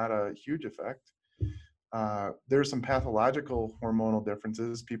bit, but not a huge effect. There's some pathological hormonal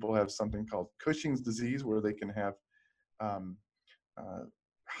differences. People have something called Cushing's disease, where they can have um, uh,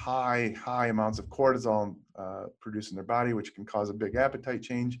 high amounts of cortisol produced in their body, which can cause a big appetite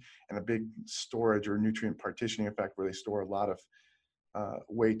change and a big storage or nutrient partitioning effect, where they store a lot of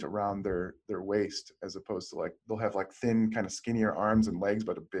weight around their waist, as opposed to, like, they'll have like thin, kind of skinnier arms and legs,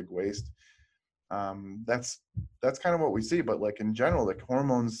 but a big waist. That's kind of what we see. But like, in general, like,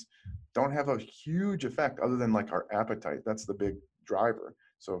 hormones don't have a huge effect other than like our appetite. That's the big driver.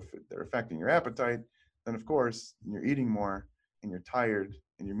 So if they're affecting your appetite, then of course you're eating more and you're tired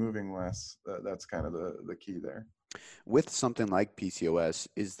and you're moving less. That's kind of the key there. With something like PCOS,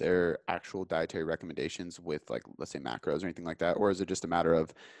 is there actual dietary recommendations with, like, let's say macros or anything like that? Or is it just a matter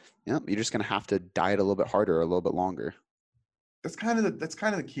of, you're just going to have to diet a little bit harder or a little bit longer? that's kind of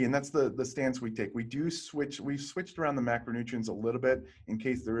the key, and that's the stance we take. We've switched around the macronutrients a little bit in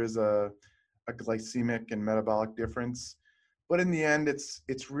case there is a glycemic and metabolic difference. But in the end,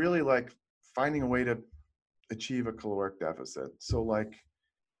 it's really like finding a way to achieve a caloric deficit. So like,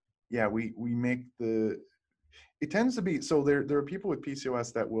 yeah, we make it tends to be, so there are people with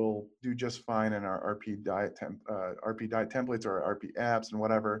PCOS that will do just fine in our RP diet templates or our RP apps and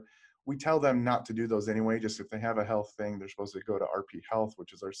whatever. We tell them not to do those anyway. Just if they have a health thing, they're supposed to go to RP Health,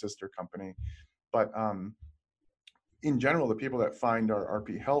 which is our sister company. But in general, the people that find our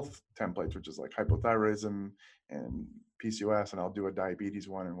RP Health templates, which is like hypothyroidism and PCOS, and I'll do a diabetes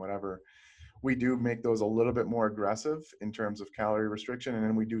one and whatever, we do make those a little bit more aggressive in terms of calorie restriction, and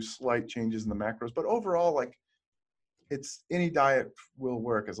then we do slight changes in the macros. But overall, like, it's any diet will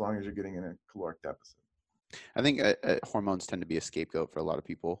work as long as you're getting in a caloric deficit. I think hormones tend to be a scapegoat for a lot of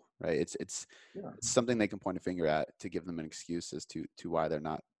people, right? It's Yeah. something they can point a finger at to give them an excuse as to why they're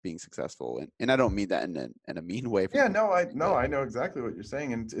not being successful. And I don't mean that in a mean way. Yeah, no, I know exactly what you're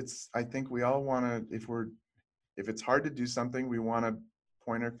saying. And I think we all want to, if it's hard to do something, we want to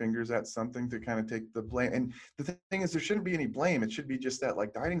point our fingers at something to kind of take the blame. And the thing is, there shouldn't be any blame. It should be just that,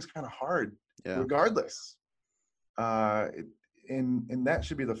 like, dieting's kind of hard regardless. And that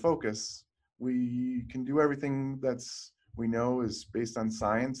should be the focus. We can do everything we know is based on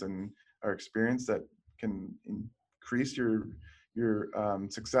science and our experience that can increase your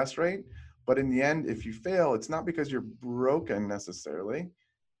success rate. But in the end, if you fail, it's not because you're broken necessarily.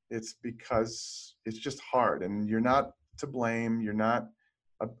 It's because it's just hard, and you're not to blame. You're not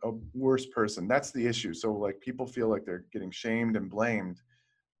a worse person. That's the issue. So like, people feel like they're getting shamed and blamed,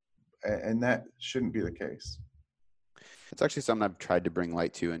 and that shouldn't be the case. It's actually something I've tried to bring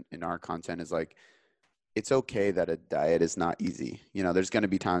light to in our content, is like, it's okay that a diet is not easy. You know, there's going to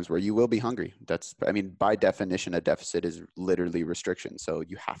be times where you will be hungry. I mean, by definition, a deficit is literally restriction. So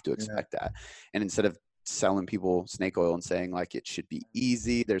you have to expect that. And instead of selling people snake oil and saying like it should be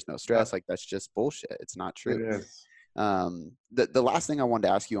easy, there's no stress, like that's just bullshit. It's not true. It is. The last thing I wanted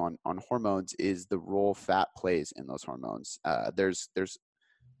to ask you on hormones is the role fat plays in those hormones. There's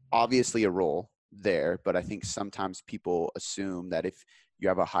obviously a role there, but I think sometimes people assume that if you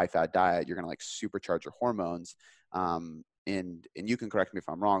have a high fat diet, you're going to like supercharge your hormones. And you can correct me if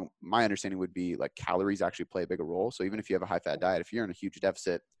I'm wrong. My understanding would be like calories actually play a bigger role. So even if you have a high fat diet, if you're in a huge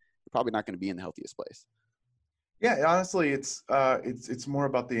deficit, you're probably not going to be in the healthiest place. Yeah, honestly, it's more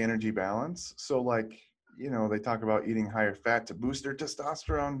about the energy balance. So like, you know, they talk about eating higher fat to boost their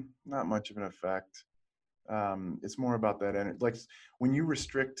testosterone. Not much of an effect. It's more about that energy. Like when you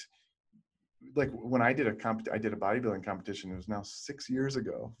restrict, like when I did a bodybuilding competition. It was now 6 years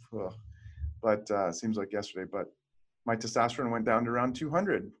ago. Ugh. But seems like yesterday. But my testosterone went down to around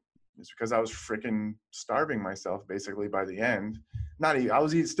 200. It's because I was freaking starving myself basically by the end. I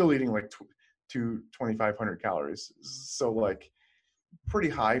was still eating like 2,500 calories. So like pretty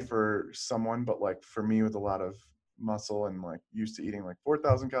high for someone, but like for me with a lot of muscle and like used to eating like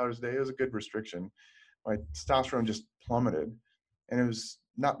 4,000 calories a day, it was a good restriction. My testosterone just plummeted, and it was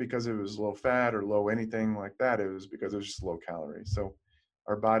not because it was low fat or low anything like that. It was because it was just low calorie. So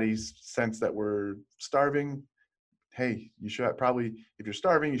our bodies sense that we're starving. Hey, you should probably, if you're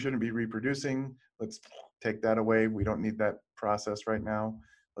starving, you shouldn't be reproducing. Let's take that away. We don't need that process right now.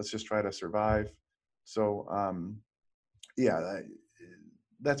 Let's just try to survive. So yeah,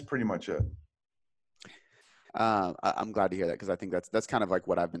 that's pretty much it. I'm glad to hear that, because I think that's kind of like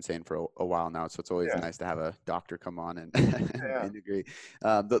what I've been saying for a while now. So it's always nice to have a doctor come on and, and agree.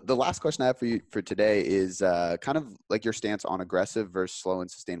 The last question I have for you for today is kind of like your stance on aggressive versus slow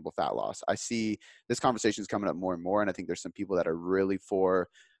and sustainable fat loss. I see this conversation is coming up more and more, and I think there's some people that are really for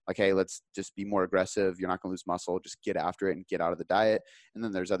like, hey, let's just be more aggressive. You're not going to lose muscle. Just get after it and get out of the diet. And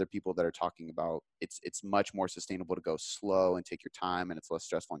then there's other people that are talking about it's much more sustainable to go slow and take your time, and it's less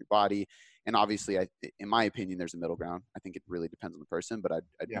stressful on your body. And obviously, in my opinion, there's a middle ground. I think it really depends on the person, but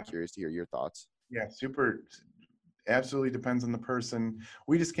I'd be curious to hear your thoughts. Yeah, absolutely depends on the person.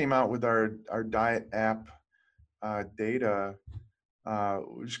 We just came out with our diet app data,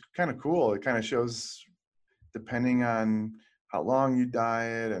 which is kind of cool. It kind of shows, depending on how long you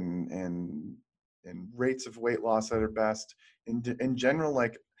diet and rates of weight loss that are best. In general,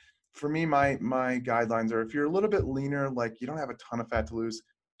 like for me, my guidelines are, if you're a little bit leaner, like you don't have a ton of fat to lose,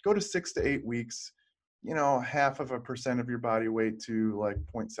 go to 6 to 8 weeks. You know, 0.5% of your body weight to like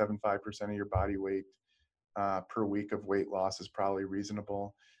 0.75% of your body weight per week of weight loss is probably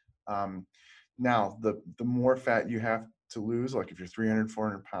reasonable. Now, the more fat you have to lose, like if you're 300,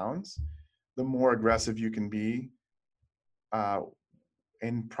 400 pounds, the more aggressive you can be,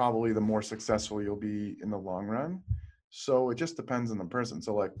 and probably the more successful you'll be in the long run. So it just depends on the person.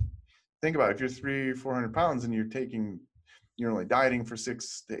 So like, think about it. If you're 400 pounds and you're only dieting for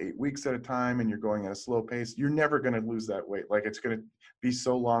 6 to 8 weeks at a time and you're going at a slow pace, you're never going to lose that weight. Like, it's going to be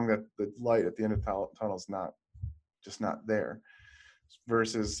so long that the light at the end of the tunnel is not there.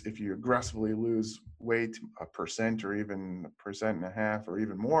 Versus if you aggressively lose weight, 1% or even 1.5% or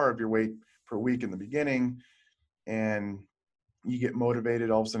even more of your weight per week in the beginning, and you get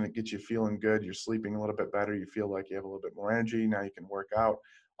motivated, all of a sudden it gets you feeling good. You're sleeping a little bit better. You feel like you have a little bit more energy. Now you can work out.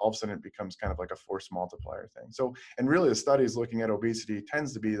 All of a sudden it becomes kind of like a force multiplier thing. So, and really the studies looking at obesity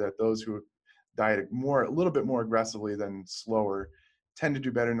tends to be that those who diet a little bit more aggressively than slower tend to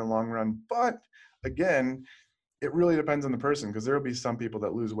do better in the long run. But again, it really depends on the person, because there will be some people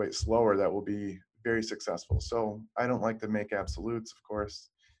that lose weight slower that will be very successful. So I don't like to make absolutes, of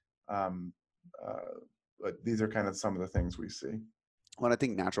course. Um, but these are kind of some of the things we see. Well, I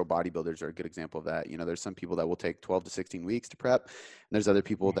think natural bodybuilders are a good example of that. There's some people that will take 12 to 16 weeks to prep, and there's other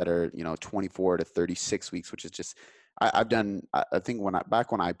people that are, 24 to 36 weeks, which is just, I've done, I think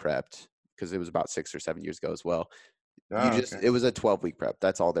back when I prepped, because it was about 6 or 7 years ago as well. Okay. It was a 12-week prep.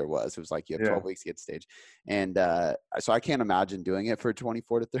 That's all there was. It was like, you have 12 weeks to get to stage. And so I can't imagine doing it for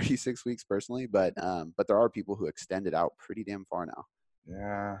 24 to 36 weeks personally, but there are people who extend it out pretty damn far now.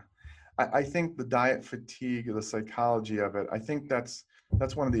 Yeah. I think the diet fatigue, the psychology of it, I think that's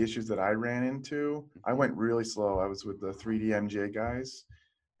one of the issues that I ran into. I went really slow. I was with the 3D MJ guys,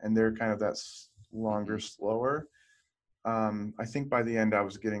 and they're kind of that longer, slower. I think by the end I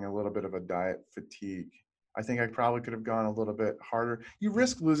was getting a little bit of a diet fatigue. I think I probably could have gone a little bit harder. You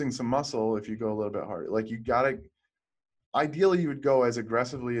risk losing some muscle if you go a little bit harder. Like, ideally you would go as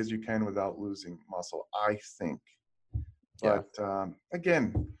aggressively as you can without losing muscle, I think. But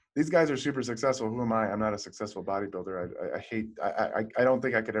again, these guys are super successful. Who am I? I'm not a successful bodybuilder. I don't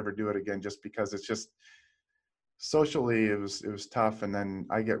think I could ever do it again, just because it's just socially it was tough. And then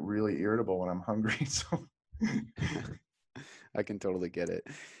I get really irritable when I'm hungry. So I can totally get it.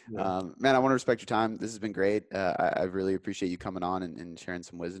 yeah. Man, I want to respect your time. This has been great. I really appreciate you coming on and sharing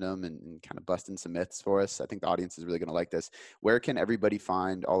some wisdom and kind of busting some myths for us. I think the audience is really going to like this. Where can everybody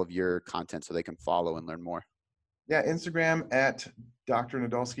find all of your content so they can follow and learn more? Yeah, Instagram at Dr.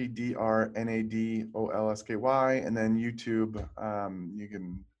 Nadolsky, DrNadolsky, and then YouTube. You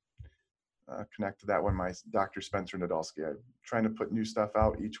can connect to that one. My Dr. Spencer Nadolsky. I'm trying to put new stuff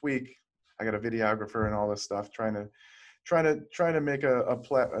out each week. I got a videographer and all this stuff. Trying to make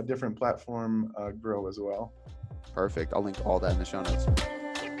a different platform grow as well. Perfect. I'll link all that in the show notes.